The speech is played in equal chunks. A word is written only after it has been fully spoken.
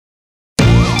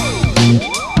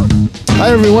Hi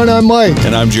everyone, I'm Mike.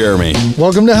 And I'm Jeremy.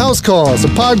 Welcome to House Calls, a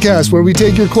podcast where we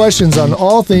take your questions on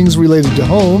all things related to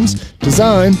homes,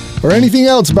 design, or anything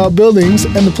else about buildings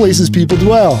and the places people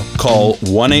dwell. Call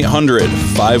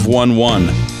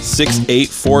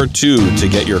 1-800-511-6842 to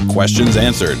get your questions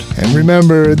answered. And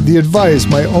remember, the advice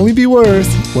might only be worth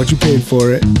what you paid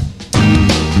for it.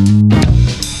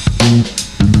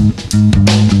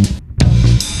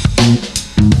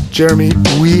 Jeremy,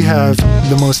 we have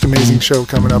the most amazing show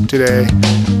coming up today.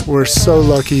 We're so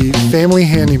lucky. Family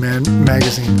Handyman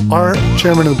Magazine. Our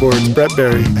chairman of the board, Brett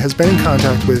Berry, has been in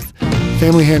contact with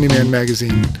Family Handyman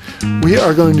Magazine. We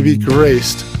are going to be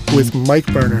graced with Mike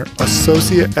Berner,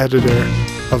 associate editor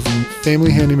of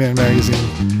Family Handyman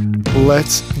Magazine.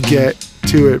 Let's get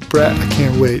to it. Brett, I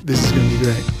can't wait. This is going to be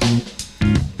great.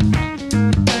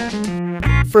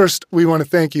 First, we want to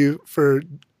thank you for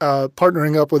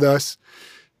partnering up with us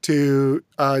to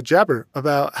jabber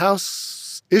about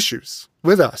house issues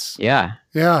with us. Yeah.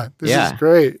 This is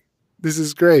great. This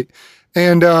is great.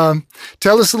 And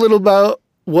tell us a little about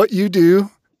what you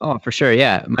do. Oh, for sure.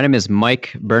 Yeah. My name is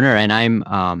Mike Berner, and I'm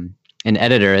an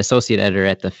editor, associate editor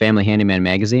at the Family Handyman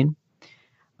Magazine.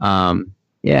 And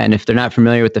if they're not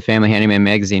familiar with the Family Handyman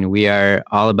Magazine, we are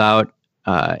all about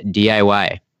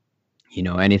DIY. You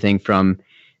know, anything from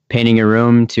painting a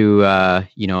room to,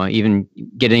 even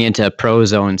getting into pro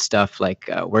zone stuff like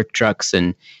work trucks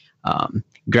and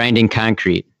grinding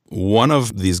concrete. One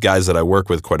of these guys that I work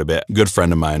with quite a bit, good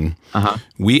friend of mine,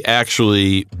 we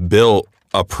actually built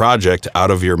a project out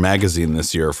of your magazine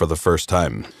this year for the first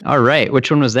time. All right.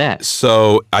 Which one was that?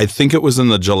 So I think it was in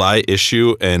the July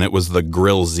issue, and it was the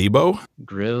Grill Zebo.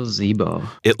 Grill Zebo.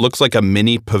 It looks like a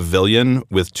mini pavilion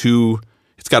with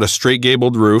it's got a straight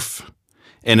gabled roof,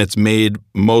 and it's made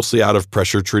mostly out of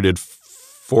pressure-treated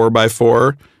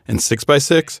 4x4 and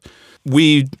 6x6.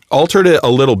 We altered it a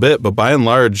little bit, but by and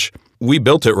large, we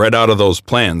built it right out of those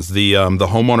plans. The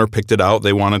homeowner picked it out.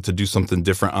 They wanted to do something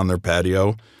different on their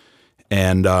patio,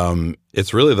 and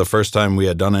it's really the first time we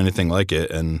had done anything like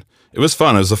it, and it was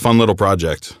fun. It was a fun little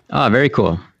project. Oh, very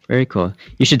cool. Very cool.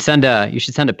 You should send a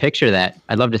picture of that.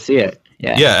 I'd love to see it.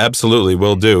 Yeah, absolutely.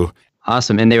 Will do.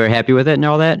 Awesome. And they were happy with it and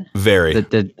all that? Very.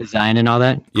 The design and all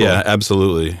that? Cool. Yeah,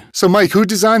 absolutely. So, Mike, who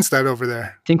designs that over there?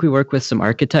 I think we work with some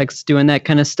architects doing that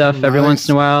kind of stuff every once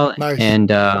in a while. Nice.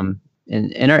 And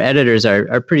our editors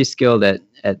are pretty skilled at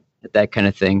that kind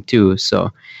of thing too.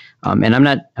 So, and I'm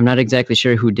not exactly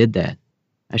sure who did that.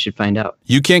 I should find out.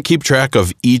 You can't keep track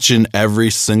of each and every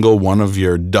single one of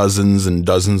your dozens and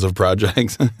dozens of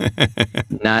projects.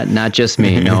 Not just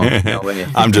me. No way.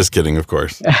 I'm just kidding, of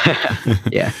course.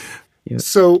 Yeah.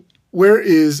 So where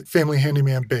is Family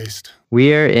Handyman based?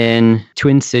 We are in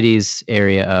Twin Cities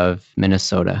area of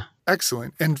Minnesota.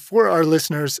 Excellent. And for our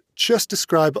listeners, just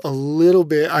describe a little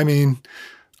bit. I mean,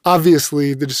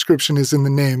 obviously the description is in the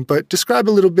name, but describe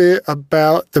a little bit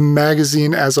about the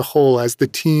magazine as a whole, as the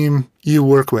team you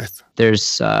work with.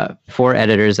 There's 4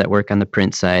 editors that work on the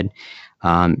print side,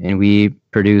 and we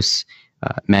produce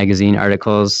magazine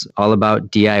articles all about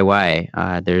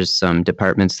DIY. There's some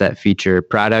departments that feature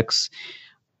products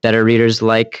that our readers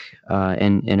like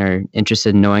and are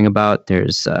interested in knowing about.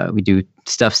 We do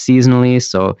stuff seasonally,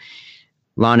 so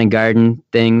lawn and garden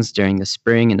things during the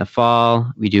spring and the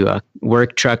fall. We do a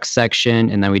work truck section,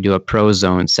 and then we do a pro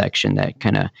zone section that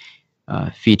kind of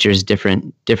features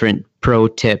different pro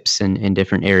tips in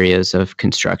different areas of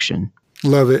construction.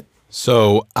 Love it.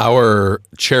 So our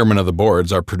chairman of the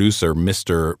boards, our producer,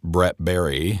 Mr. Brett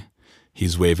Berry,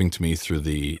 he's waving to me through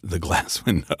the glass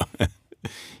window.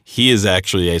 He is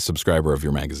actually a subscriber of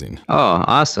your magazine. Oh,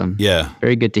 awesome. Yeah.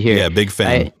 Very good to hear. Yeah, big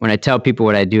fan. When I tell people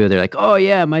what I do, they're like, oh,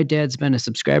 yeah, my dad's been a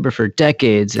subscriber for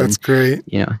decades. That's great.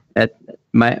 You know,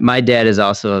 my dad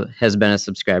has been a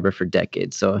subscriber for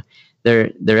decades. So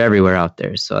they're everywhere out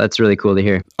there. So that's really cool to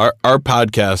hear. Our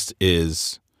podcast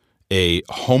is a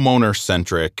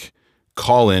homeowner-centric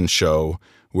call-in show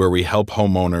where we help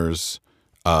homeowners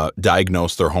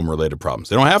diagnose their home-related problems.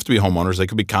 They don't have to be homeowners. They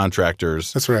could be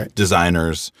contractors. That's right.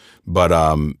 Designers.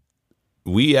 But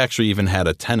we actually even had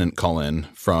a tenant call in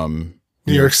from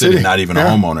New York City, not even a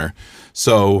homeowner.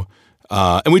 So,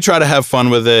 and we try to have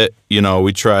fun with it. You know,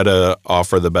 we try to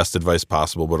offer the best advice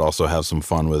possible, but also have some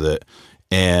fun with it.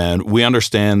 And we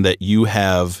understand that you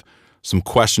have some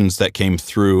questions that came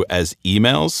through as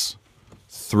emails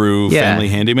through Family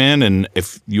Handyman. And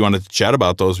if you wanted to chat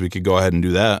about those, we could go ahead and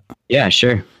do that. Yeah,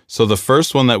 sure. So the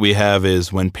first one that we have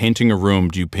is, when painting a room,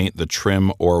 do you paint the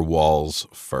trim or walls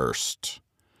first?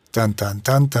 Dun, dun,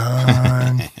 dun,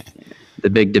 dun. The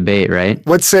big debate, right?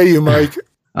 What say you, Mike?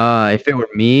 If it were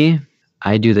me,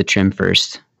 I do the trim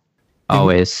first.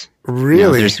 Always.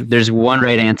 Really? There's one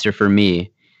right answer for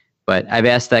me, but I've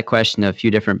asked that question of a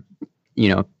few different,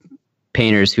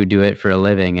 painters who do it for a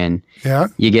living, and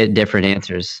you get different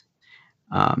answers.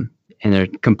 And they're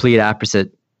complete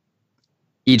opposite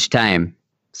each time.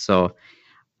 So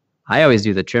I always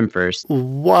do the trim first.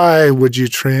 Why would you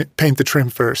paint the trim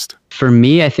first? For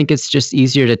me, I think it's just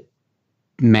easier to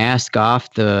mask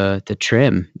off the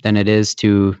trim than it is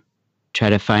to try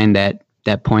to find that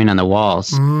point on the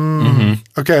walls.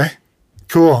 Okay,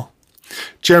 cool.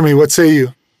 Jeremy, what say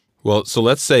you? Well, so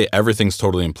let's say everything's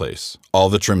totally in place. All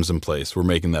the trim's in place. We're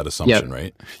making that assumption,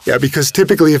 right? Yeah, because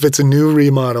typically if it's a new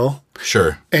remodel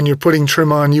and you're putting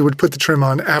trim on, you would put the trim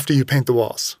on after you paint the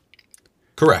walls.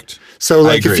 Correct. So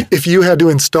like if you had to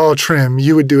install trim,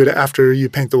 you would do it after you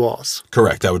paint the walls.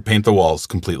 Correct. I would paint the walls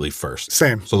completely first.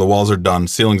 Same. So the walls are done.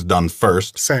 Ceiling's done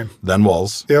first. Same. Then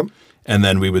walls. Yep. And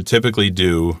then we would typically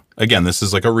do, again, this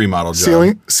is like a remodel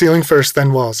job. Ceiling first,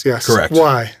 then walls, yes. Correct.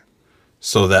 Why?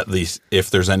 So that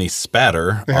if there's any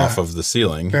spatter off of the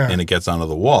ceiling and it gets onto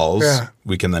the walls,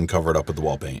 we can then cover it up with the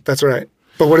wall paint. That's right.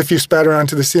 But what if you spatter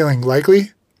onto the ceiling?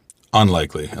 Likely?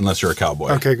 Unlikely, unless you're a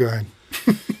cowboy. Okay, go ahead.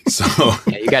 So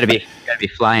you gotta be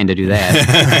flying to do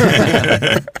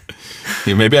that.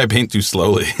 Maybe I paint too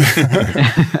slowly.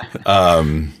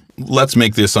 Let's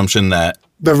make the assumption that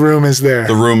the room is there.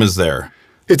 The room is there.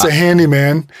 It's a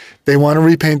handyman. They want to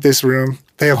repaint this room.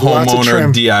 They have lots of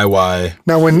trim. DIY.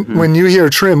 Now, when you hear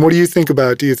trim, what do you think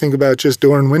about? Do you think about just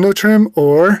door and window trim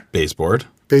or baseboard?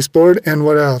 Baseboard, and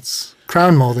what else?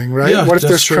 Crown molding, right? Yeah, what if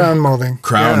there's crown molding?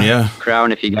 Crown, yeah.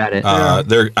 Crown, if you got it.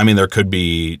 There could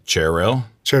be chair rail.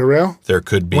 Chair rail. There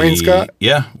could be wainscot.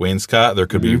 Yeah, wainscot. There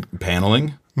could be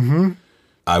paneling.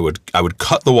 I would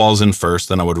cut the walls in first,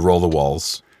 then I would roll the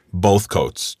walls, both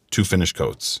coats, 2 finished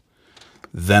coats.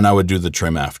 Then I would do the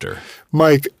trim after.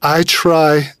 Mike, I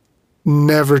try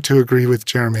never to agree with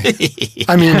Jeremy.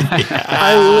 I mean,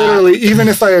 I literally, even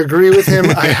if I agree with him,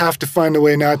 I have to find a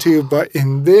way not to. But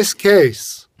in this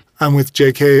case, I'm with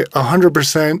JK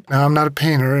 100%. Now, I'm not a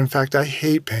painter. In fact, I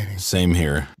hate painting. Same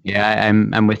here. Yeah,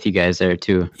 I'm with you guys there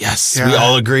too. Yes, we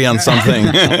all agree on something.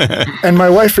 And my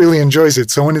wife really enjoys it.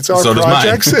 So when it's our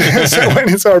projects, when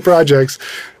it's our projects,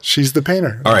 she's the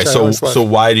painter. All right. So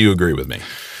why do you agree with me?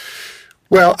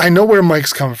 Well, I know where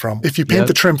Mike's coming from. If you paint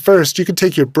the trim first, you could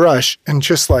take your brush and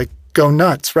just like go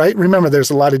nuts, right? Remember, there's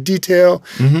a lot of detail.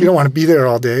 You don't want to be there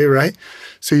all day, right?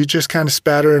 So you just kind of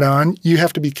spatter it on. You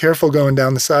have to be careful going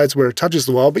down the sides where it touches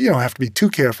the wall, but you don't have to be too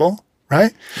careful,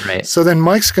 right? Right. So then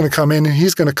Mike's going to come in and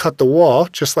he's going to cut the wall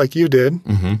just like you did.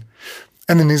 And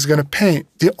then he's going to paint.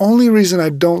 The only reason I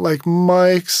don't like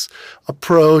Mike's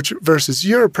approach versus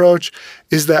your approach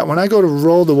is that when I go to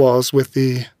roll the walls with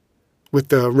the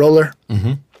roller,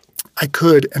 I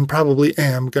could and probably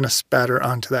am going to spatter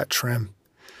onto that trim.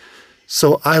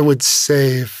 So I would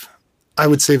save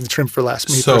the trim for last.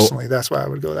 Me personally, that's why I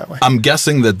would go that way. I'm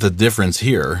guessing that the difference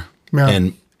here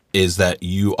is that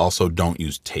you also don't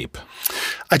use tape.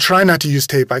 I try not to use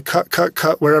tape. I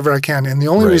cut wherever I can. And the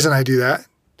only reason I do that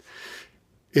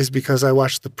is because I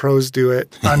watched the pros do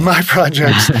it on my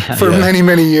projects for many,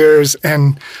 many years.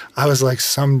 And I was like,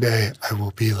 someday I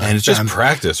will be like them. And it's just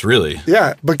practice, really.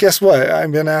 Yeah. But guess what?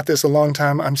 I've been at this a long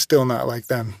time. I'm still not like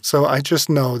them. So I just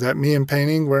know that me and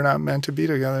painting, we're not meant to be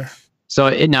together. So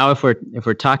now if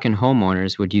we're talking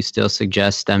homeowners, would you still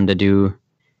suggest them to do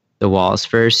the walls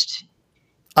first?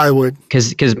 I would.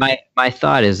 Because my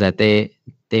thought is that they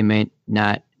might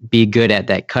not be good at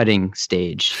that cutting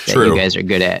stage that you guys are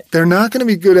good at. They're not going to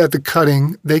be good at the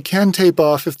cutting. They can tape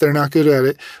off if they're not good at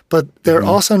it, but they're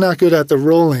also not good at the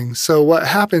rolling. So what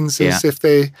happens is if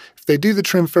they do the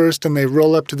trim first and they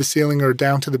roll up to the ceiling or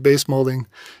down to the base molding,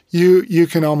 you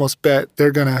can almost bet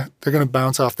they're gonna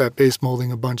bounce off that base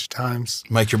molding a bunch of times.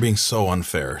 Mike, you're being so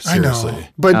unfair. Seriously. I know.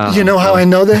 But you know how I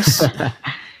know this?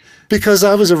 Because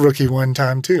I was a rookie one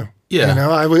time too. Yeah. You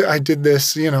know, I did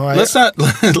this, Let's not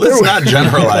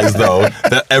generalize though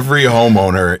that every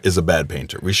homeowner is a bad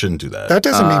painter. We shouldn't do that. That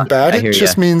doesn't mean bad. It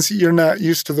just means you're not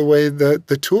used to the way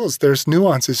the tools, there's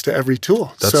nuances to every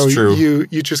tool. That's true.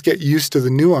 You just get used to the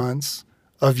nuance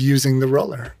of using the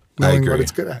roller, knowing what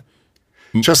it's good at.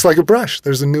 Just like a brush,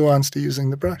 there's a nuance to using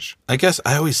the brush. I guess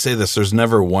I always say this, there's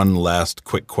never one last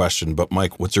quick question, but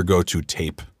Mike, what's your go-to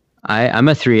tape? I'm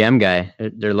a 3M guy.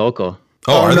 They're local.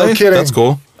 Oh, are no they? Kidding. That's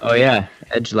cool. Oh, yeah.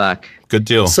 Edgelock. Good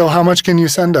deal. So how much can you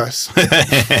send us?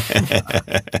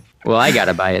 Well, I got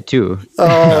to buy it too.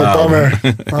 Oh, bummer.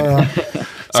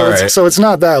 So it's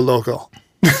not that local.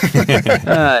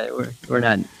 We're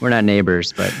not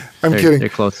neighbors, but I'm kidding. They're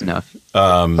close enough.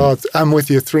 I'm with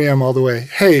you, 3M all the way.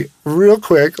 Hey, real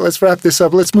quick, let's wrap this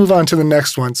up. Let's move on to the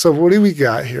next one. So what do we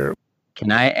got here?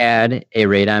 Can I add a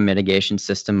radon mitigation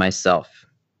system myself?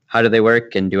 How do they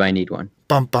work, and do I need one?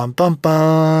 Bum, bum, bum,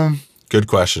 bum. Good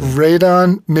question.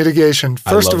 Radon mitigation.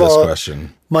 First I love of all, this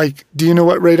question. Mike, do you know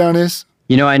what radon is?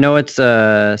 I know it's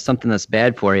something that's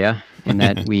bad for you, and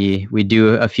that we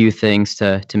do a few things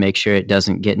to make sure it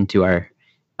doesn't get into our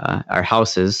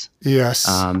houses. Yes.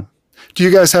 Do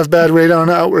you guys have bad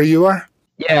radon out where you are?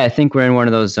 Yeah, I think we're in one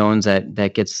of those zones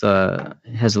that gets has a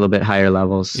little bit higher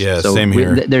levels. Yeah, same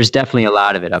here. There's definitely a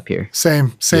lot of it up here.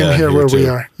 Same Yeah, here where we too.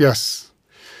 are. Yes.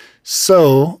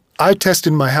 So I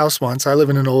tested my house once. I live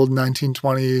in an old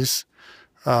 1920s,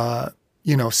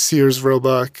 Sears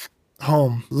Roebuck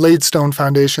home, laid stone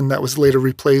foundation that was later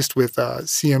replaced with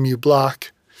CMU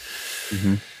block.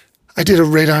 Mm-hmm. I did a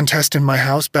radon test in my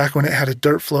house back when it had a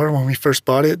dirt floor. When we first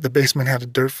bought it, the basement had a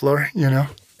dirt floor,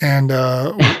 and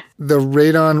the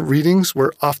radon readings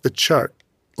were off the chart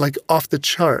with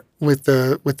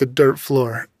the dirt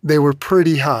floor. They were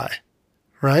pretty high,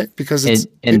 right? Because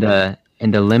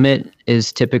And the limit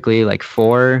is typically like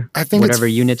 4, I think whatever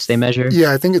units they measure.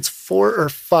 Yeah, I think it's 4 or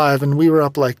 5, and we were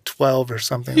up like 12 or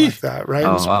something like that, right?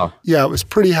 Oh, wow. Yeah, it was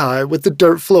pretty high with the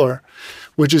dirt floor,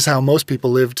 which is how most people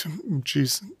lived,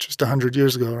 just 100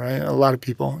 years ago, right? A lot of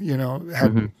people,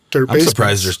 had dirt basements. I'm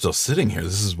surprised you're still sitting here.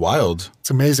 This is wild.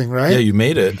 It's amazing, right? Yeah, you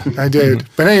made it. I did.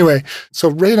 But anyway,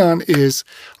 so radon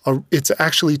it's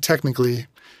actually technically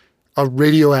a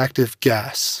radioactive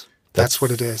gas. That's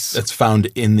what it is. It's found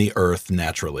in the earth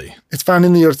naturally. It's found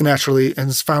in the earth naturally, and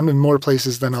it's found in more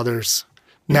places than others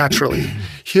naturally.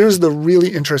 Here's the really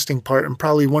interesting part, and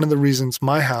probably one of the reasons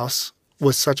my house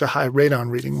was such a high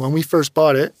radon reading. When we first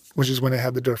bought it, which is when it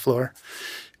had the dirt floor,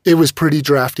 it was pretty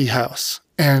drafty house.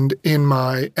 And in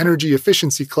my energy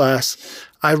efficiency class,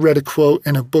 I read a quote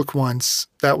in a book once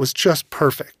that was just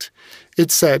perfect.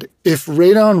 It said, if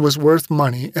radon was worth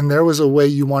money and there was a way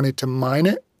you wanted to mine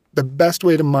it, the best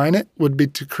way to mine it would be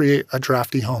to create a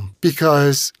drafty home,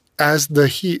 because as the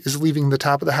heat is leaving the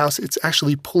top of the house, it's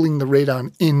actually pulling the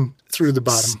radon in through the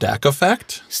bottom. Stack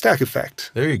effect? Stack effect.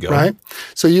 There you go. Right?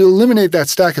 So you eliminate that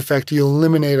stack effect, you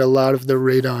eliminate a lot of the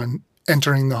radon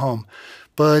entering the home.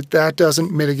 But that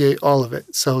doesn't mitigate all of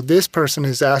it. So this person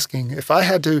is asking, if I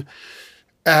had to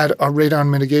add a radon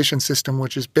mitigation system,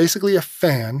 which is basically a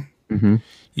fan. Mm-hmm.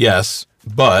 Yes,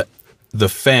 but the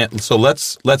fan. So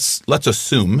let's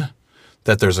assume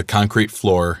that there's a concrete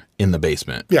floor in the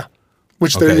basement. Yeah,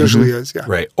 which there usually is. Yeah,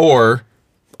 Right, or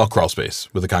a crawl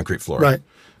space with a concrete floor. right.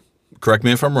 Correct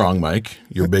me if I'm wrong, Mike.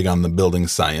 You're big on the building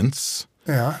science.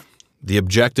 Yeah, The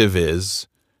objective is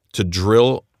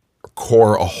to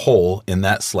core a hole in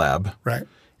that slab right.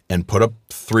 and put a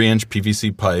 3-inch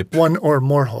PVC pipe. One or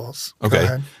more holes. Go Okay.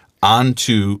 ahead.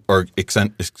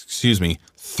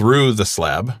 Through the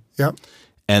slab, Yep.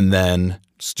 and then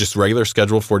just regular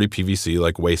Schedule 40 PVC,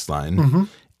 like waistline, Mm-hmm.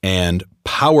 and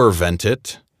power vent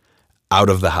it out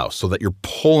of the house so that you're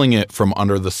pulling it from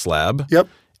under the slab. Yep.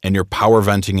 And you're power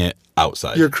venting it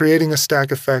outside. You're creating a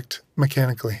stack effect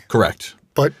mechanically, Correct.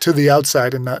 but to the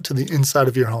outside and not to the inside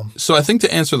of your home. So I think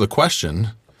to answer the question,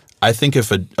 I think if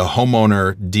a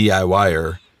homeowner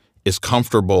DIYer is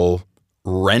comfortable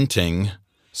renting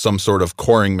some sort of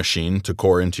coring machine to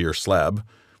core into your slab,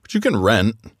 which you can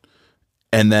rent,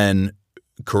 and then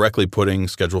correctly putting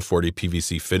Schedule 40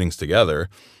 PVC fittings together,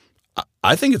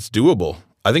 I think it's doable.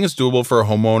 I think it's doable for a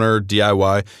homeowner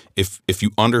DIY if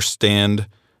you understand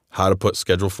how to put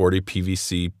Schedule 40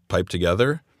 PVC pipe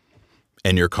together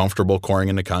and you're comfortable coring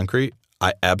into concrete.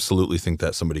 I absolutely think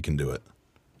that somebody can do it.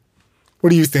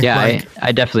 What do you think, Yeah, Mike?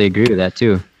 I definitely agree with that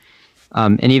too.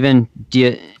 And even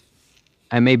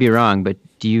I may be wrong, but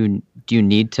do you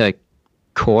need to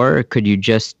core, or could you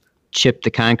just chip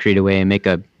the concrete away and make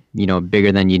a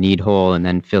bigger than you need hole and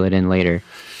then fill it in later?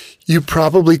 You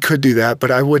probably could do that,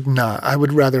 but I would not. I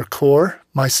would rather core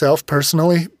myself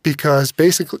personally, because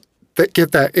basically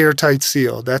get that airtight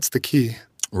seal. That's the key.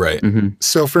 Right. Mm-hmm.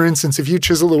 So for instance, if you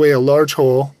chisel away a large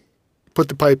hole, put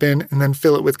the pipe in, and then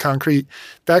fill it with concrete,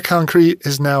 that concrete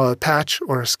is now a patch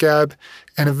or a scab,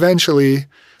 and eventually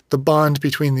the bond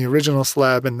between the original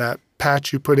slab and that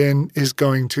patch you put in they're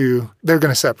going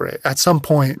to separate at some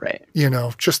point. Right.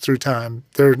 Just through time.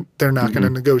 They're not going to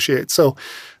negotiate. So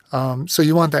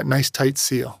you want that nice tight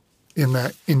seal in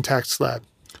that intact slab.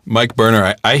 Mike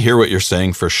Berner, I hear what you're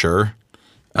saying for sure,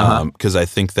 because I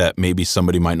think that maybe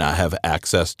somebody might not have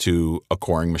access to a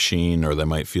coring machine, or they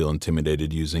might feel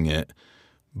intimidated using it.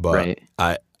 But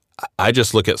Right. I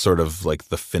just look at sort of like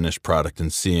the finished product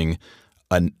and seeing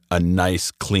a nice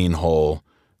clean hole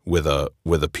with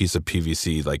a piece of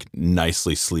PVC like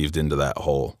nicely sleeved into that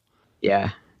hole.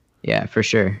 Yeah, for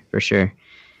sure.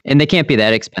 And they can't be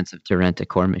that expensive to rent a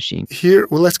core machine. Here,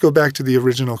 well, let's go back to the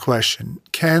original question.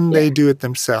 Can they do it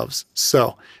themselves?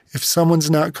 So if someone's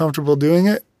not comfortable doing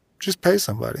it, just pay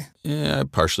somebody. Yeah, I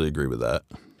partially agree with that.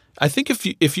 I think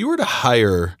if you were to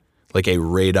hire like a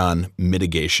radon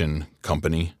mitigation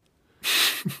company,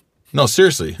 no,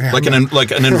 seriously, like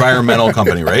an environmental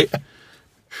company, right?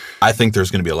 I think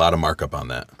there's going to be a lot of markup on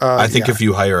that. I think if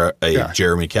you hire a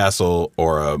Jeremy Castle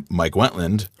or a Mike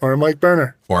Wentland or a Mike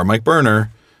Berner,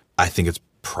 I think it's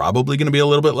probably going to be a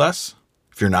little bit less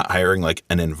if you're not hiring like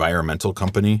an environmental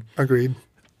company. Agreed.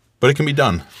 But it can be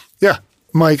done. Yeah.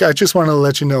 Mike, I just want to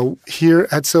let you know, here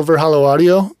at Silver Hollow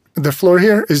Audio, the floor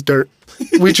here is dirt.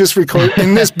 We just record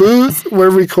in this booth. We're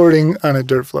recording on a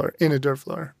dirt floor, in a dirt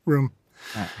floor room.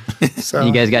 So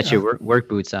you guys got your work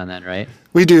boots on then, right?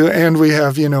 We do, and we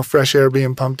have, fresh air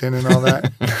being pumped in and all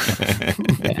that.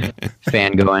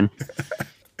 Fan going.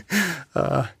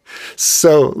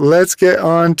 So let's get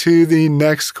on to the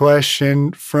next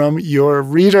question from your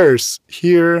readers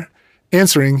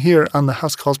answering here on the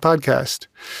House Calls podcast.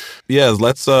 Yeah,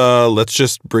 let's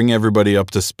just bring everybody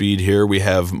up to speed here. We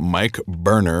have Mike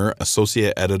Berner,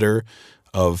 associate editor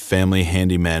of Family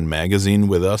Handyman magazine,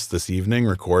 with us this evening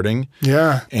recording.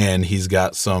 Yeah. And he's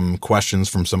got some questions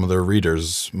from some of their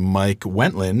readers. Mike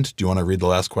Wentland, do you want to read the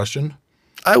last question?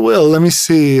 I will. Let me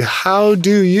see. How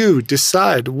do you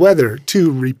decide whether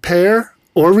to repair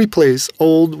or replace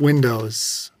old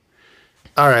windows?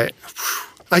 All right.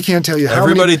 I can't tell you how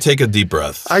Everybody take a deep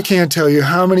breath. I can't tell you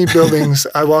how many buildings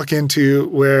I walk into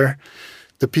where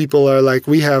the people are like,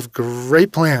 we have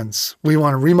great plans. We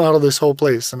want to remodel this whole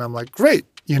place. And I'm like, great.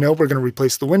 We're going to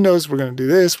replace the windows. We're going to do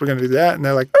this. We're going to do that. And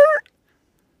they're like,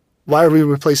 why are we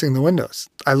replacing the windows?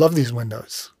 I love these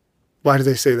windows. Why do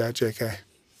they say that, JK?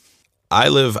 I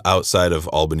live outside of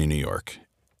Albany, New York.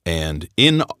 And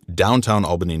in downtown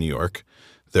Albany, New York,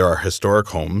 there are historic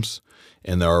homes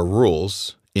and there are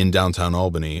rules in downtown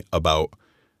Albany about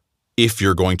if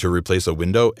you're going to replace a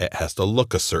window, it has to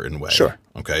look a certain way. Sure.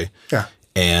 Okay? Yeah.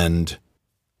 And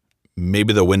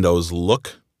maybe the windows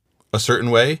look a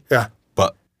certain way. Yeah.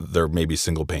 But they're maybe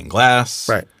single pane glass.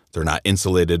 Right. They're not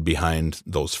insulated behind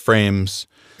those frames.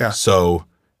 Yeah. So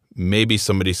maybe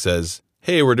somebody says,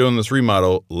 hey, we're doing this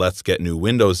remodel. Let's get new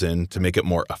windows in to make it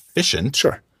more efficient.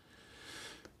 Sure.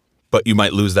 But you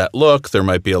might lose that look. There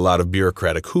might be a lot of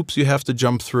bureaucratic hoops you have to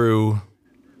jump through.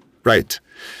 Right.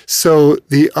 So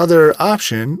the other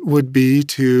option would be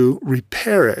to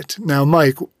repair it. Now,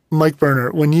 Mike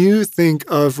Berner, when you think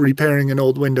of repairing an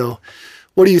old window,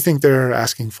 what do you think they're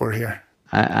asking for here?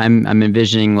 I'm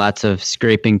envisioning lots of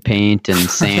scraping paint and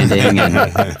sanding and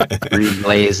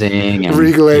reglazing.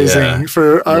 Reglazing.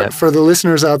 For the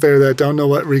listeners out there that don't know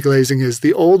what reglazing is,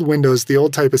 the old windows, the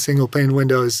old type of single pane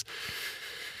windows,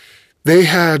 they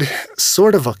had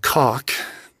sort of a caulk.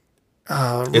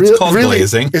 It's called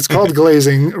glazing. It's called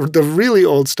glazing. The really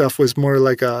old stuff was more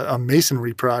like a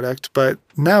masonry product, but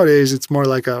nowadays it's more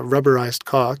like a rubberized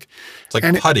caulk. It's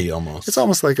like putty almost. It's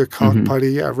almost like a caulk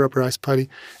putty, rubberized putty.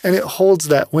 And it holds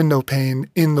that window pane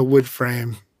in the wood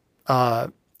frame.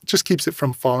 Just keeps it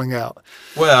from falling out.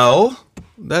 Well,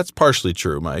 that's partially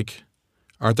true, Mike.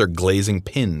 Aren't there glazing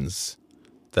pins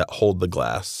that hold the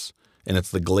glass? And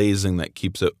it's the glazing that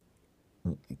keeps it,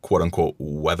 quote unquote,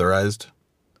 weatherized?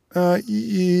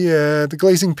 Yeah, the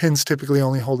glazing pins typically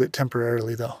only hold it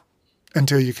temporarily, though,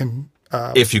 until you can...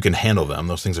 if you can handle them.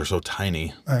 Those things are so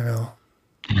tiny. I know.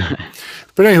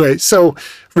 But anyway, so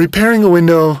repairing a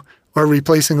window or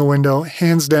replacing a window,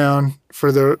 hands down,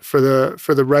 for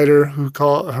the writer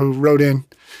who wrote in,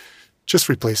 just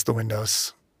replace the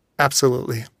windows.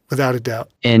 Absolutely, without a doubt.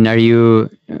 And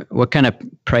what kind of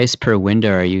price per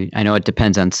window are you? I know it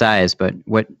depends on size, but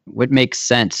what makes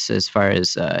sense as far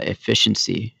as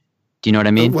efficiency? Do you know what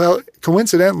I mean? Well,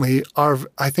 coincidentally,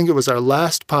 I think it was our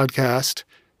last podcast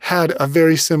had a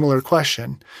very similar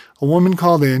question. A woman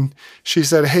called in. She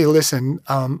said, hey, listen,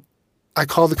 I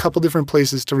called a couple different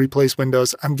places to replace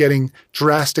windows. I'm getting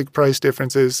drastic price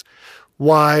differences.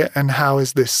 Why and how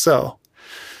is this so?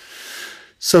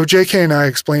 So JK and I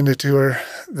explained it to her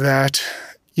that,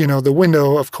 the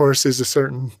window, of course, is a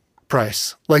certain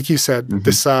price. Like you said,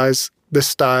 the size, the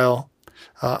style,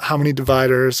 how many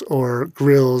dividers or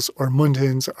grills or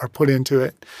muntins are put into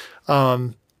it.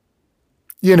 What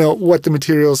the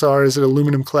materials are. Is it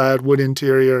aluminum clad, wood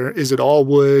interior? Is it all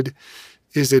wood?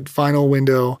 Is it vinyl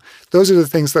window? Those are the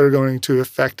things that are going to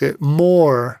affect it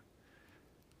more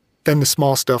than the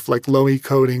small stuff like low E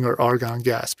coating or argon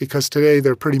gas, because today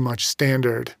they're pretty much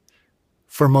standard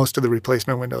for most of the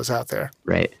replacement windows out there.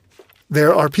 Right.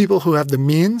 There are people who have the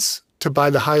means to buy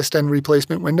the highest end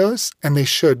replacement windows, and they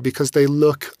should, because they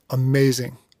look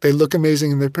amazing. They look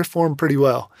amazing and they perform pretty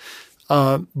well.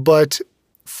 But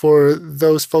for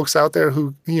those folks out there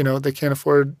who, they can't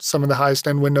afford some of the highest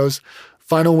end windows,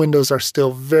 vinyl windows are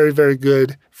still very, very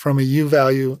good from a U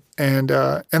value, and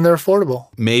they're affordable.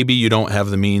 Maybe you don't have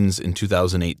the means in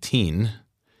 2018,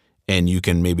 and you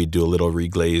can maybe do a little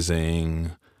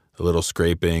reglazing, a little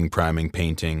scraping, priming,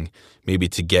 painting, maybe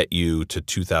to get you to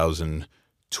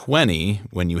 2020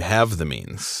 when you have the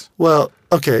means. Well,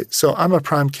 okay, so I'm a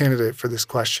prime candidate for this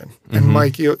question. And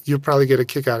Mike, you'll probably get a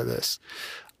kick out of this.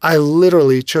 I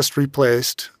literally just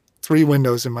replaced 3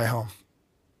 windows in my home,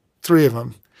 3 of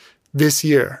them this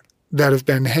year that have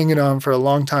been hanging on for a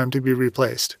long time to be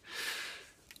replaced.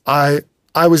 I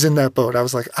was in that boat. I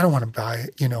was like, I don't want to buy,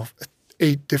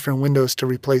 8 different windows to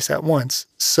replace at once.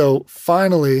 So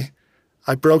finally,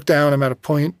 I broke down. I'm at a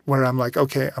point where I'm like,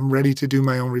 okay, I'm ready to do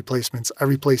my own replacements. I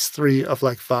replaced 3 of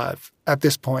like 5 at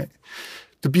this point.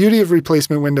 The beauty of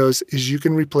replacement windows is you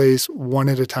can replace 1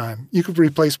 at a time. You could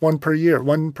replace 1 per year,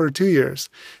 1 per 2 years.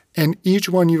 And each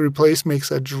one you replace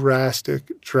makes a drastic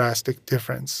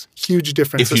difference. Huge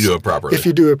difference. If you do it properly. If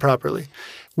you do it properly.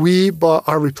 We bought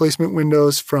our replacement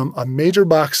windows from a major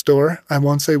box store. I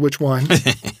won't say which one.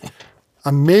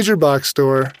 A major box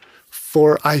store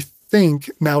for, I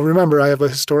think, now remember, I have a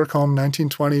historic home,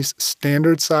 1920s,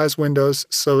 standard size windows.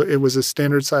 So it was a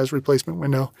standard size replacement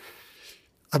window.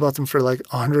 I bought them for like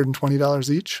 $120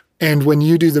 each. And when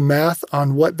you do the math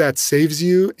on what that saves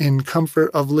you in comfort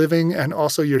of living and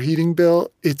also your heating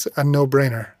bill, it's a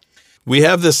no-brainer. We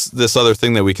have this other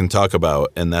thing that we can talk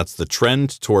about, and that's the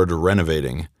trend toward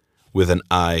renovating with an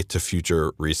eye to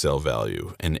future resale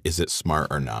value. And is it smart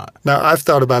or not? Now, I've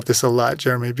thought about this a lot,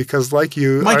 Jeremy, because like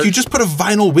you... Mike, you just put a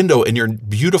vinyl window in your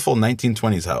beautiful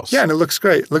 1920s house. Yeah, and it looks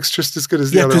great. It looks just as good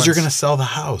as the other ones. Yeah, because you're going to sell the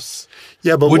house.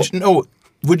 Yeah, but...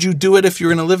 Would you do it if you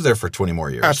were going to live there for 20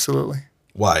 more years? Absolutely.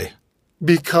 Why?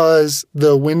 Because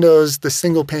the windows, the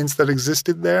single panes that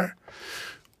existed there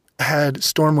had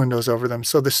storm windows over them.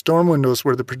 So the storm windows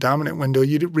were the predominant window.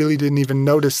 You really didn't even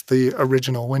notice the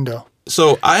original window.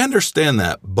 So I understand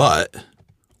that, but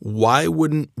why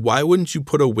wouldn't you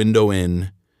put a window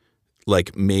in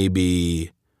like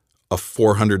maybe a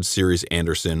 400 series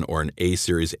Anderson or an A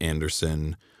series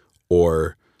Anderson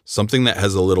or something that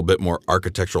has a little bit more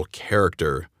architectural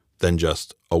character than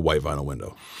just a white vinyl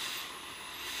window?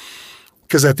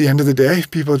 Because at the end of the day,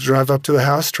 people drive up to the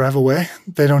house, drive away.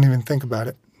 They don't even think about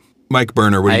it. Mike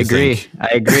Berner, what do you think? I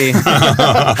agree.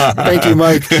 Thank you,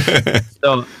 Mike.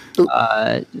 So,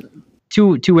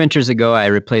 2 winters ago, I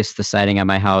replaced the siding on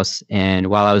my house. And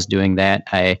while I was doing that,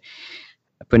 I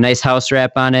put nice house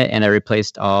wrap on it and I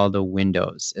replaced all the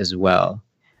windows as well.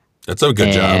 That's a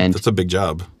good job. That's a big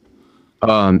job.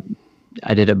 I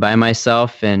did it by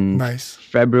myself in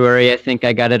February. I think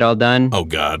I got it all done. Oh,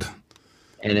 God.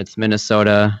 And it's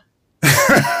Minnesota.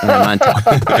 And I'm on top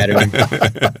of the pattern.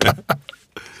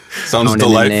 Sounds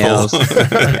delightful.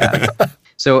 Yeah.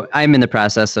 So I'm in the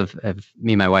process of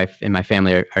me, my wife, and my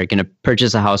family are going to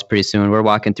purchase a house pretty soon. We're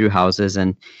walking through houses,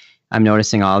 and I'm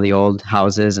noticing all the old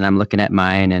houses, and I'm looking at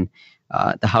mine, and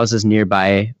the houses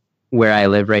nearby where I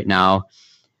live right now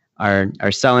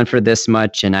are selling for this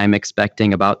much, and I'm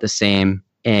expecting about the same.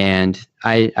 And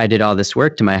I did all this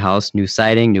work to my house, new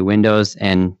siding, new windows,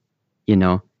 and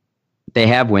they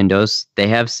have windows, they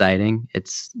have siding.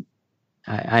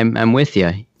 I'm with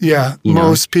you. Yeah,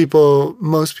 most people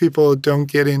don't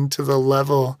get into the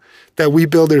level that we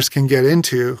builders can get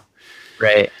into.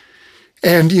 Right.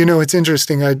 And it's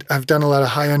interesting. I've done a lot of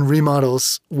high-end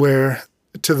remodels where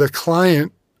to the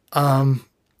client,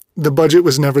 the budget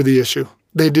was never the issue.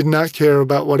 They did not care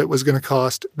about what it was going to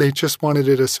cost. They just wanted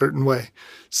it a certain way.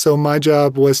 So my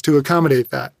job was to accommodate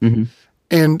that. Mm-hmm.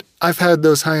 And I've had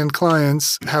those high-end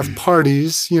clients have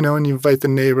parties, and you invite the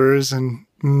neighbors and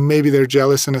maybe they're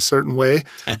jealous in a certain way.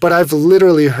 But I've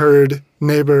literally heard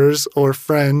neighbors or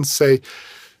friends say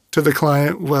to the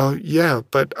client, well, yeah,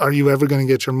 but are you ever going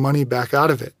to get your money back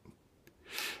out of it?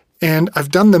 And I've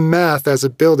done the math as a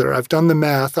builder. I've done the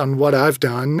math on what I've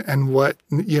done and what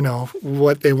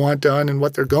they want done and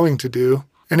what they're going to do.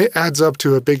 And it adds up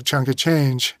to a big chunk of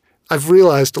change. I've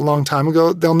realized a long time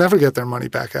ago, they'll never get their money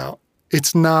back out.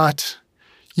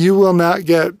 You will not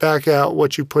get back out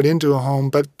what you put into a home,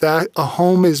 but that a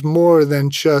home is more than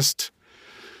just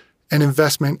an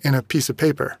investment in a piece of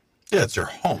paper. Yeah, it's your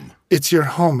home. It's your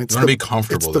home. It's you want to be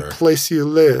comfortable there. It's the place you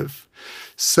live.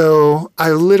 So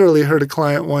I literally heard a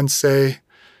client once say,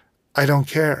 I don't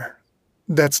care.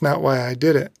 That's not why I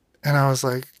did it. And I was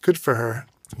like, good for her.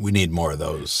 We need more of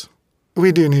those.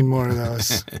 We do need more of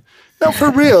those. No,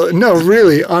 for real. No,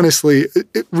 really, honestly,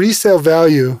 resale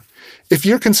value if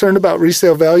you're concerned about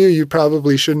resale value, you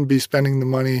probably shouldn't be spending the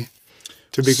money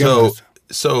to begin with.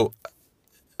 So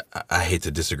I hate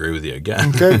to disagree with you again.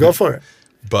 Okay, go for it.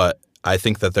 But I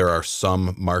think that there are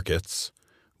some markets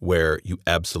where you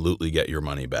absolutely get your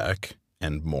money back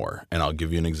and more. And I'll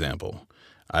give you an example.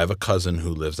 I have a cousin who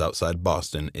lives outside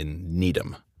Boston in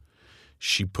Needham.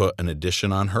 She put an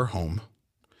addition on her home.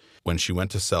 When she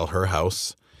went to sell her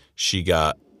house, she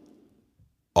got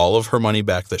all of her money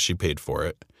back that she paid for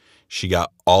it. She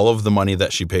got all of the money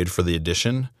that she paid for the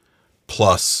addition,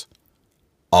 plus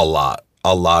a lot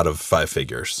of 5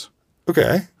 figures.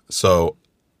 Okay. So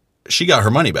she got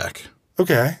her money back.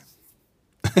 Okay.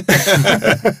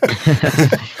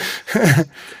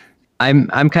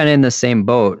 I'm kind of in the same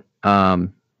boat. I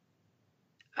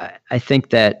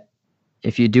think that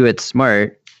if you do it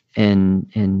smart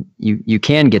and you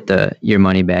can get your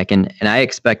money back, and I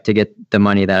expect to get the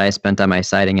money that I spent on my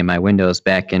siding and my windows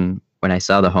back when I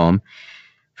sell the home,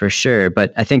 for sure.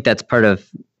 But I think that's part of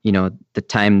the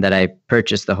time that I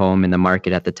purchased the home and the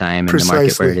market at the time and the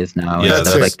market where it is now and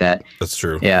stuff like that. That's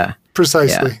true. Yeah.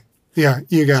 Precisely. Yeah,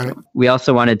 you got it. We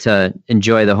also wanted to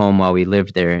enjoy the home while we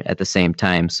lived there at the same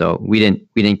time. So we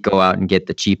didn't go out and get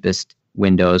the cheapest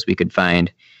windows we could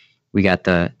find. We got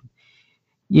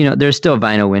there's still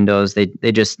vinyl windows.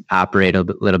 They just operate a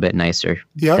little bit nicer.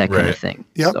 Yep. That kind of thing.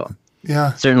 Yep. So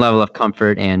yeah. Certain level of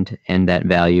comfort and that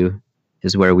value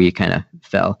is where we kind of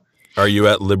fell. Are you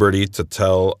at liberty to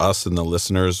tell us and the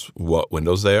listeners what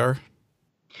windows they are?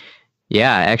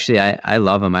 Yeah, actually, I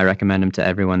love them. I recommend them to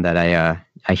everyone that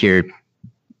I hear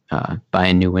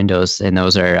buying new windows, and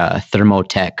those are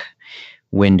Thermotech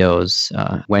windows.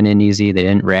 Went in easy, they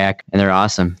didn't rack, and they're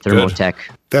awesome. Thermotech.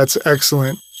 That's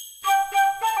excellent.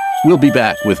 We'll be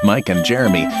back with Mike and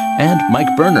Jeremy and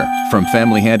Mike Berner from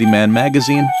Family Handyman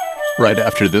Magazine right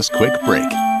after this quick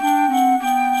break.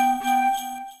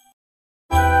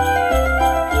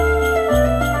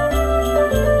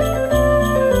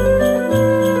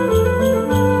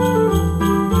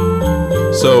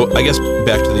 So I guess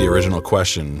back to the original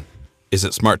question, is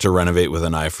it smart to renovate with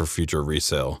an eye for future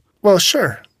resale? Well,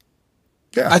 sure.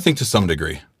 Yeah. I think to some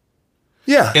degree.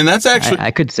 Yeah. And that's actually...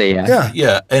 I could say yeah. Yeah.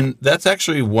 Yeah, and that's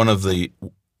actually one of the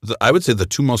I would say the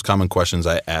 2 most common questions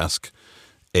I ask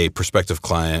a prospective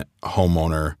client,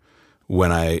 homeowner,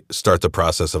 when I start the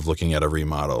process of looking at a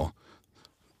remodel.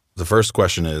 The first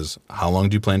question is, how long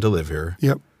do you plan to live here?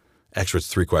 Yep. Actually, it's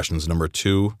 3 questions. Number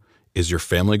 2, is your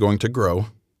family going to grow?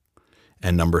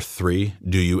 And number 3,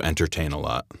 do you entertain a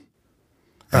lot?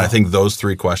 And I think those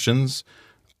 3 questions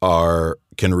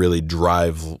can really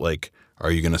drive, like,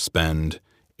 are you going to spend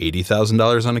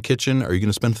 $80,000 on a kitchen? Or are you going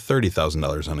to spend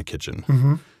 $30,000 on a kitchen?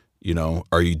 Mm-hmm.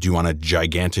 Do you want a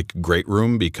gigantic great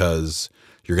room because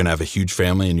you're going to have a huge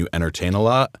family and you entertain a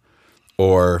lot?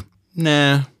 Or,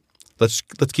 nah, let's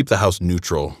keep the house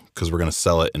neutral because we're going to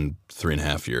sell it in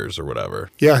 3.5 years or whatever.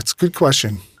 Yeah, it's a good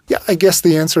question. Yeah, I guess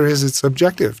the answer is it's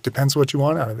subjective. Depends what you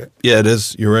want out of it. Yeah, it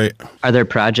is. You're right. Are there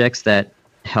projects that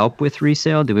help with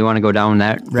resale? Do we want to go down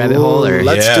that rabbit hole? Or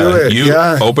Let's do it. You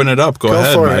open it up. Go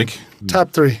ahead, Mike.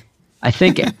 Top 3. I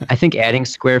think adding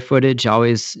square footage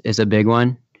always is a big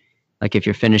one. Like if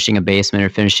you're finishing a basement or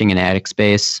finishing an attic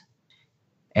space,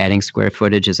 adding square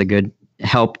footage is a good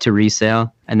help to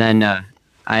resale. And then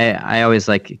I always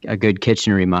like a good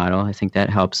kitchen remodel. I think that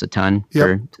helps a ton. Yep.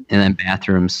 And then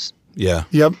bathrooms. Yeah.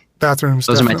 Yep. Bathrooms.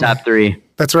 Those definitely. are my top 3.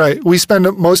 That's right. We spend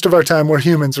most of our time, we're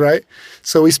humans, right?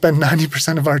 So we spend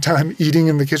 90% of our time eating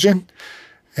in the kitchen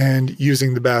and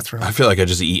using the bathroom. I feel like I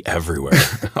just eat everywhere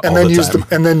and then use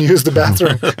the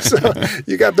bathroom. So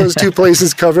you got those 2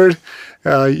 places covered.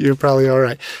 You're probably all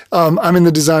right. I'm in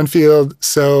the design field,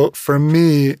 so for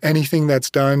me, anything that's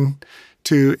done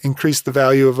to increase the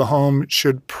value of a home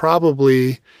should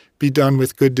probably be done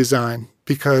with good design,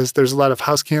 because there's a lot of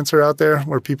house cancer out there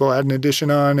where people add an addition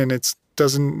on and it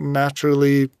doesn't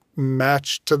naturally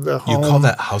match to the home. You call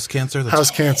that house cancer? That's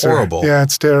house cancer. Horrible. Yeah,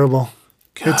 it's terrible.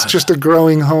 God. It's just a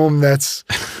growing home that's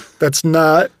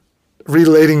not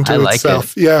relating to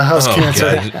itself. Yeah, house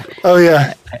cancer. God. Oh,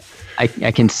 yeah. I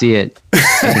can see it.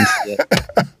 I can see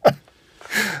it.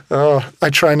 Oh,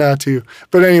 I try not to.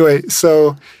 But anyway,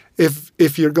 so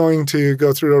if you're going to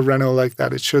go through a reno like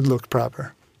that, it should look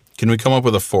proper. Can we come up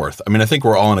with a 4th? I mean, I think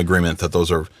we're all in agreement that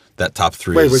that top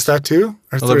 3 Wait, was that 2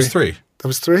 or 3? That was 3. That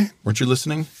was 3? Weren't you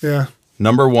listening? Yeah.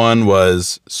 Number 1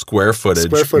 was square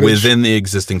footage within the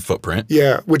existing footprint.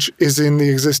 Yeah, which is in the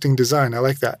existing design. I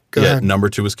like that. Go ahead. Number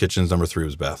 2 was kitchens. Number 3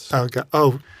 was baths.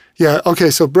 Oh, yeah.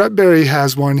 Okay, so Brett Berry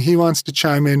has one. He wants to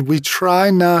chime in. We try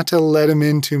not to let him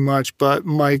in too much, but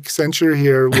Mike, since you're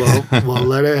here, we'll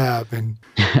let it happen.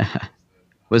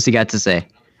 What's he got to say?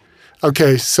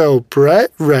 Okay, so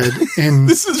Brett read in.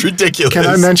 This is ridiculous. Can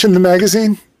I mention the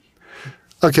magazine?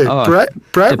 Okay, Oh, Brett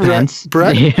depends.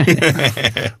 Brett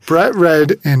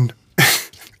read in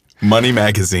Money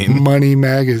Magazine. Money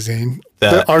Magazine.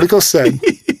 The article said,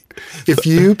 if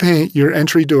you paint your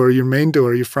entry door, your main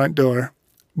door, your front door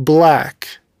black,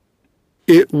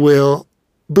 it will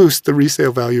boost the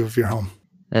resale value of your home.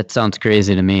 That sounds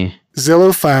crazy to me.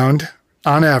 Zillow found,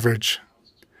 on average,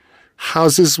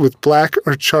 houses with black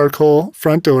or charcoal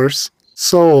front doors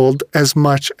sold as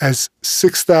much as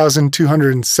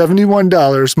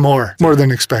 $6,271 more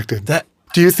than expected.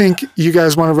 Do you think you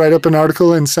guys want to write up an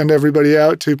article and send everybody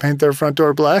out to paint their front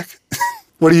door black?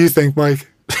 What do you think, Mike?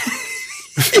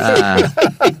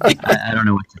 I don't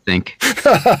know what to think.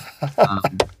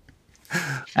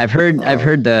 I've heard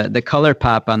the color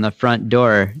pop on the front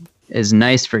door is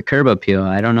nice for curb appeal.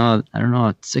 I don't know.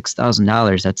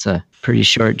 $6,000. That's a pretty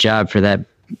short job for that.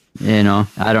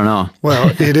 I don't know. Well,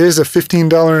 it is a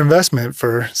 $15 investment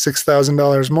for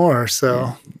 $6,000 more.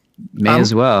 So may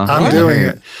as well. I'm doing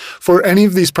it. For any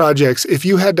of these projects, if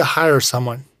you had to hire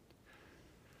someone,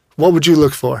 what would you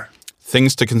look for?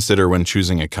 Things to consider when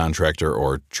choosing a contractor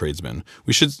or tradesman.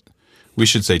 We should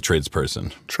say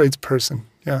tradesperson. Tradesperson,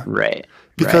 yeah. Right.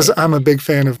 Because I'm a big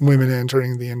fan of women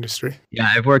entering the industry.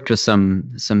 Yeah, I've worked with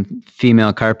some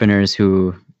female carpenters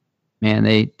who, man,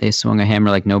 they swung a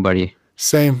hammer like nobody.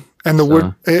 Same. And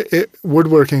the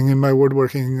woodworking in my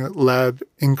woodworking lab,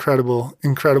 incredible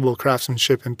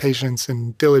craftsmanship and patience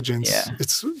and diligence. Yeah.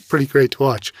 It's pretty great to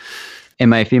watch. And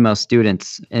my female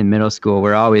students in middle school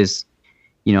were always,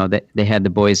 they had the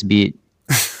boys beat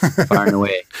far and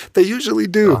away. They usually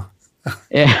do. Oh.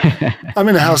 Yeah. I'm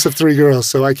in a house of 3 girls,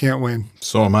 so I can't win.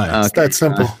 So am I. It's that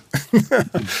simple.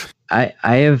 I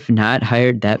have not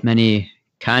hired that many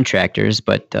contractors,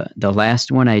 but the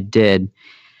last one I did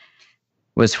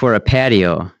was for a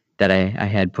patio that I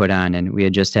had put on, and we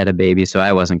had just had a baby, so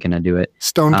I wasn't going to do it.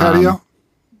 Stone patio?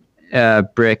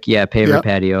 Brick, paver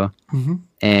patio. Mm-hmm.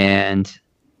 And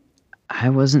I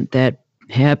wasn't that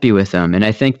happy with them. And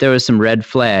I think there was some red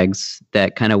flags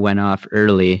that kind of went off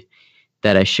early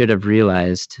that I should have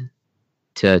realized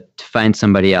to find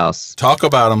somebody else. Talk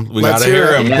about them. We got to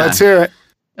hear them. Yeah. Let's hear it.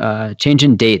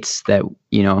 Changing dates that,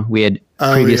 we had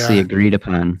previously agreed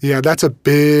upon. Yeah, that's a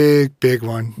big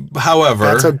one. However,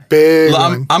 that's a big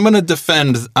one. I'm going to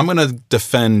defend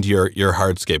your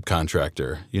hardscape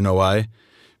contractor. You know why?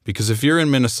 Because if you're in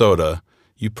Minnesota,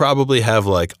 you probably have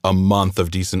like a month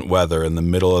of decent weather in the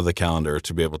middle of the calendar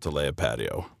to be able to lay a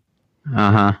patio.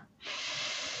 Uh-huh.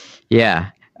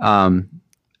 Yeah. I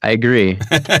agree.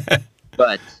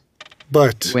 But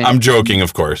I'm joking,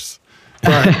 of course.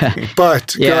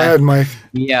 But Yeah. Go ahead, Mike.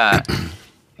 Yeah.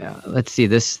 Let's see,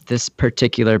 this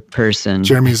particular person.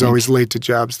 Jeremy's always late to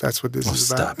jobs. That's what this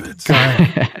is about. Stop it. Go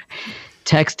ahead.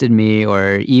 Texted me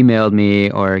or emailed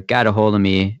me or got a hold of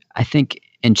me, I think,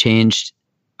 and changed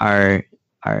our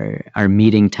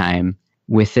meeting time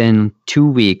within 2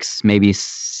 weeks, maybe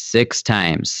 6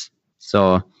 times.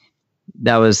 So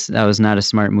that was not a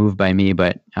smart move by me,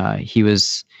 but he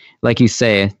was, like you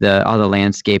say, all the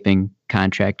landscaping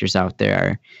contractors out there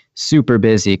are super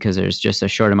busy because there's just a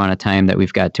short amount of time that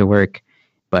we've got to work.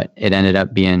 But it ended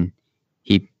up being,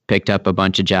 he picked up a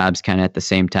bunch of jobs kind of at the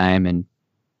same time and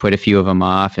put a few of them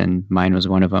off, and mine was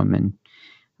one of them. And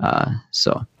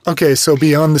so. Okay, so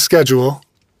beyond the schedule.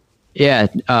 Yeah,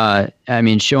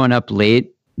 showing up later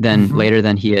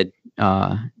than he had,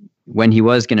 when he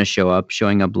was going to show up,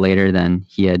 showing up later than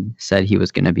he had said he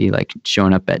was going to be, like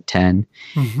showing up at 10.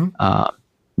 Mm-hmm.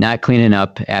 Not cleaning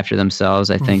up after themselves.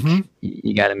 I think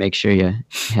you got to make sure you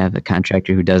have a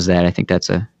contractor who does that. I think that's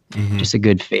just a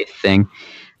good faith thing.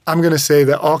 I'm going to say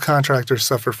that all contractors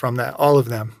suffer from that, all of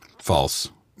them. False.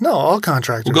 No, all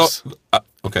contractors.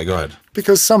 Okay, go ahead.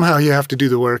 Because somehow you have to do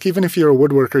the work. Even if you're a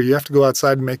woodworker, you have to go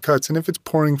outside and make cuts. And if it's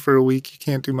pouring for a week, you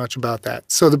can't do much about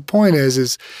that. So the point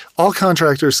is all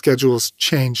contractors' schedules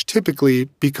change typically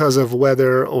because of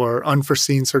weather or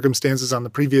unforeseen circumstances on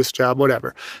the previous job,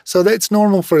 whatever. So it's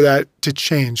normal for that to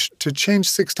change. To change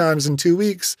 6 times in 2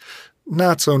 weeks,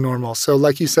 not so normal. So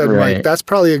like you said, Right. Mike, that's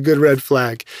probably a good red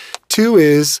flag. 2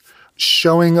 is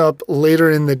showing up later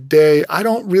in the day. I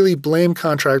don't really blame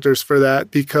contractors for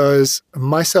that because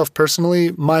myself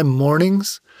personally, my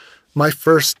mornings, my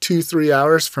first 2-3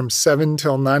 hours from 7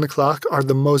 till 9 o'clock are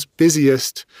the most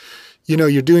busiest.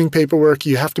 You're doing paperwork,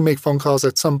 you have to make phone calls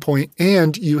at some point,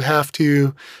 and you have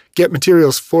to get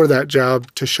materials for that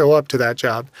job to show up to that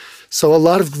job. So a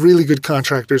lot of really good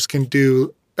contractors can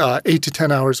do 8 to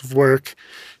 10 hours of work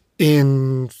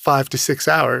in 5 to 6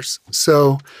 hours.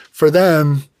 So for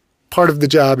them, part of the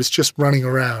job is just running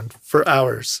around for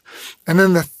hours. And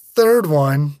then the third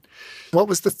one, what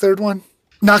was the third one?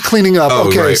 Not cleaning up. Oh,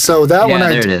 okay, right. so that Yeah, one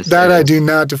there it is. that There it I is. do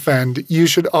not defend. You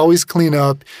should always clean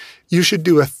up. You should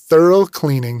do a thorough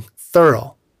cleaning,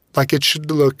 thorough. Like it should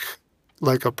look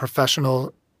like a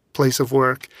professional place of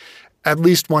work at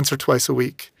least once or twice a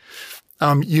week.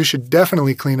 You should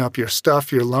definitely clean up your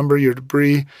stuff, your lumber, your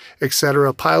debris,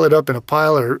 etc. Pile it up in a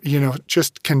pile or,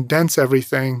 just condense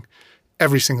everything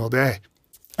every single day.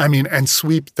 I mean, and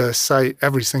sweep the site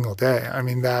every single day. I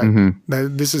mean, that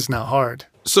this is not hard.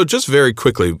 So just very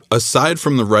quickly, aside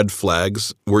from the red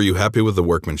flags, were you happy with the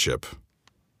workmanship?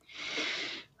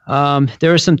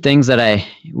 There were some things that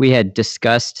we had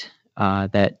discussed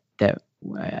that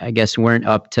I guess weren't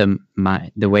up to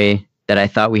the way that I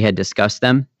thought we had discussed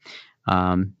them.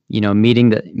 Meeting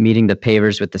the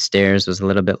pavers with the stairs was a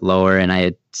little bit lower, and I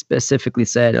had specifically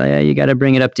said, "Oh, yeah, you got to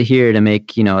bring it up to here to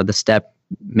make the step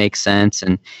make sense."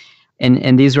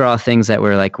 And these were all things that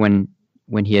were like when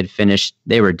he had finished,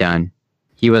 they were done.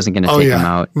 He wasn't going to take them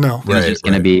out. No. It was just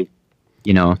going to be,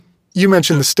 You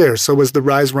mentioned the stairs. So was the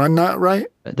rise run not right?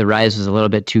 the rise was a little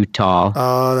bit too tall.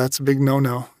 Oh, that's a big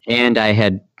no-no. And I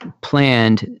had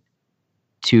planned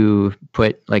to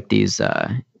put like these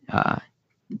outdoor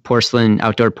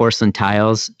porcelain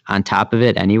tiles on top of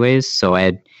it anyways. So I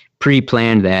had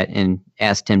pre-planned that and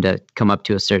asked him to come up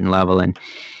to a certain level, and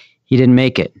he didn't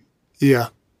make it. Yeah.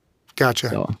 Gotcha.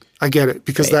 So, I get it,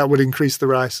 because that would increase the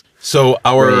rise. So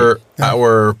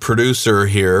our producer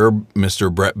here,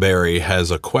 Mr. Brett Barry, has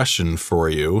a question for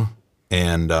you.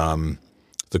 And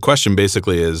the question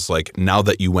basically is like, now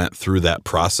that you went through that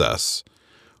process,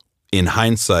 in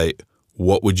hindsight,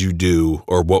 what would you do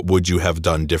or what would you have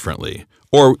done differently?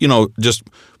 Or, just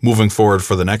moving forward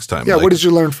for the next time. Yeah, like, what did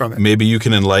you learn from it? maybe you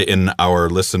can enlighten our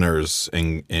listeners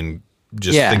and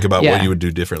just think about what you would do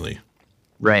differently.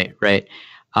 Right.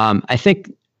 I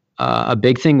think a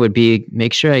big thing would be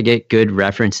make sure I get good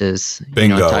references.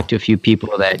 Bingo. Talk to a few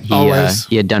people that Always.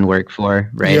 he had done work for.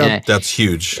 Right. Yeah. And That's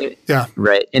huge. Yeah.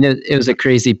 right. And it was a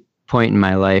crazy point in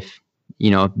my life.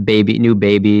 New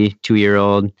baby,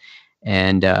 2-year-old,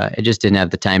 and I just didn't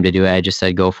have the time to do it. I just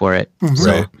said go for it. Mhm.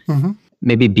 So Right.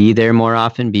 maybe be there more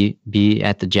often. Be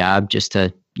at the job just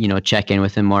to check in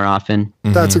with him more often.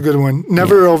 That's a good one.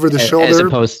 Never over the As shoulder,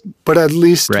 opposed, but at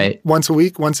least Right. once a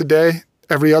week, once a day,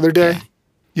 every other day.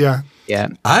 Yeah. yeah.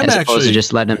 I'm as opposed actually- to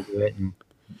just letting him do it and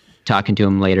talking to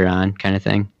him later on, kind of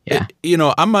thing. Yeah.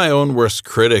 I'm my own worst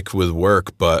critic with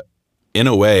work, but in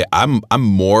a way, I'm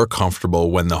more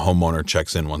comfortable when the homeowner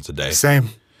checks in once a day, Same.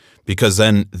 because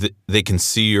then they can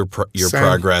see your Same.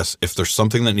 progress. If there's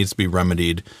something that needs to be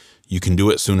remedied, you can do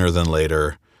it sooner than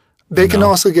later. They can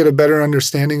also get a better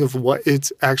understanding of what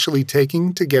it's actually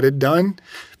taking to get it done.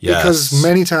 Because Yes.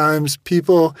 many times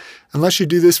people, unless you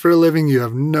do this for a living, you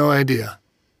have no idea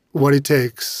what it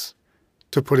takes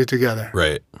to put it together.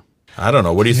 Right. I don't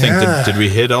know. What do you Yeah. think? Did we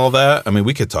hit all that? I mean,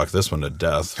 we could talk this one to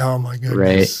death. Oh my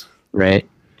goodness. Right.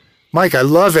 Mike, I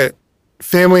love it.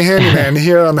 Family Handyman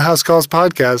here on the House Calls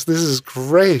podcast. This is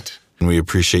great. And we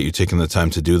appreciate you taking the time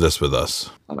to do this with us.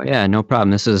 Oh yeah, no problem.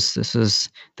 This is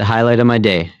the highlight of my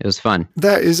day. It was fun.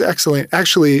 That is excellent.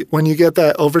 Actually, when you get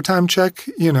that overtime check,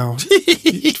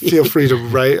 feel free to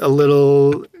write a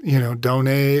little,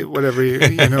 donate, whatever, you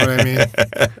know what I mean?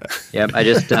 Yep.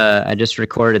 I just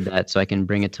recorded that so I can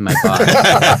bring it to my boss.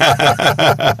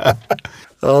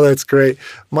 Oh, that's great.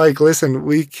 Mike, listen,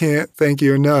 we can't thank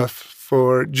you enough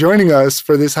for joining us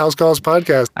for this House Calls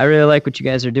podcast. I really like what you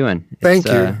guys are doing. Thank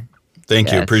It's, you. Thank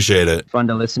you. Yeah, Appreciate it. fun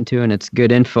to listen to, and it's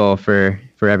good info for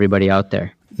everybody out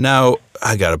there. Now,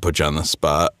 I got to put you on the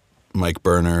spot, Mike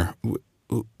Berner.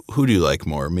 Who do you like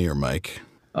more, me or Mike?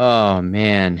 Oh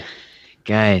man,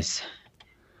 guys,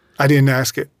 I didn't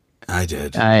ask it. I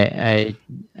did. I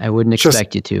wouldn't Just-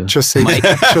 expect you to. Just say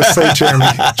Jeremy.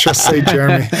 Just say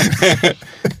Jeremy.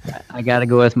 I got to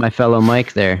go with my fellow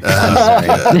Mike there.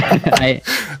 I'm sorry.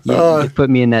 You put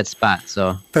me in that spot,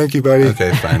 so Thank you, buddy.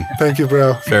 Okay, fine. Thank you,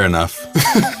 bro. Fair enough.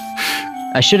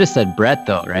 I should have said Brett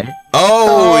though, right?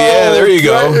 Oh, yeah, there you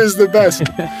That go. is the best.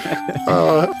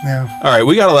 Yeah. All right,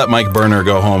 we got to let Mike Berner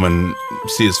go home and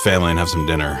see his family and have some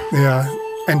dinner. Yeah.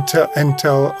 And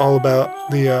tell all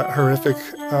about the horrific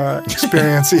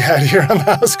experience he had here on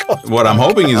the House Call. What I'm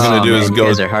hoping he's going to do man, is you go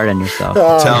guys are hard on yourself.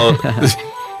 tell.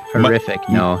 Horrific.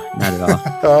 No, not at all.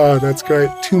 Oh, that's great.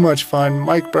 Too much fun.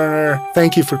 Mike Berner,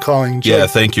 thank you for calling. Jake. Yeah,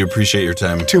 thank you. Appreciate your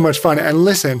time. Too much fun. And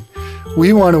listen,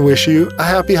 we want to wish you a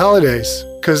happy holidays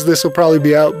because this will probably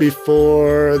be out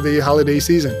before the holiday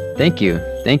season. Thank you.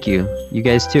 You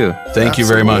guys too. Thank you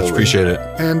very much. Absolutely. Appreciate it.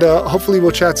 And hopefully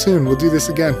we'll chat soon. We'll do this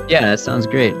again. Yeah, that sounds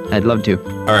great. I'd love to.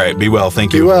 All right, be well.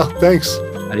 Thank Be you. well. Thanks.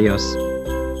 Adios.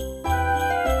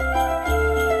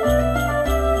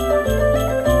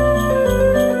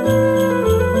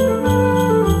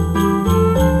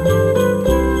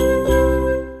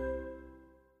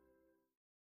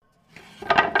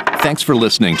 Thanks for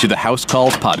listening to the House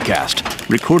Calls podcast,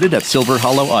 recorded at Silver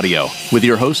Hollow Audio with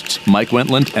your hosts, Mike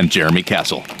Wentland and Jeremy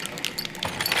Castle.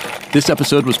 This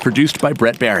episode was produced by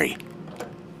Brett Barry.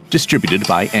 Distributed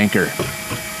by Anchor.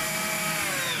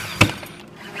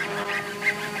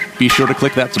 Be sure to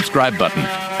click that subscribe button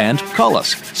and call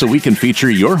us so we can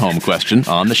feature your home question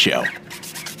on the show.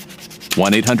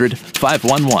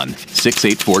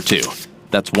 1-800-511-6842.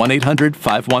 That's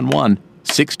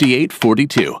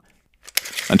 1-800-511-6842.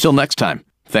 Until next time,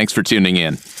 thanks for tuning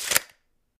in.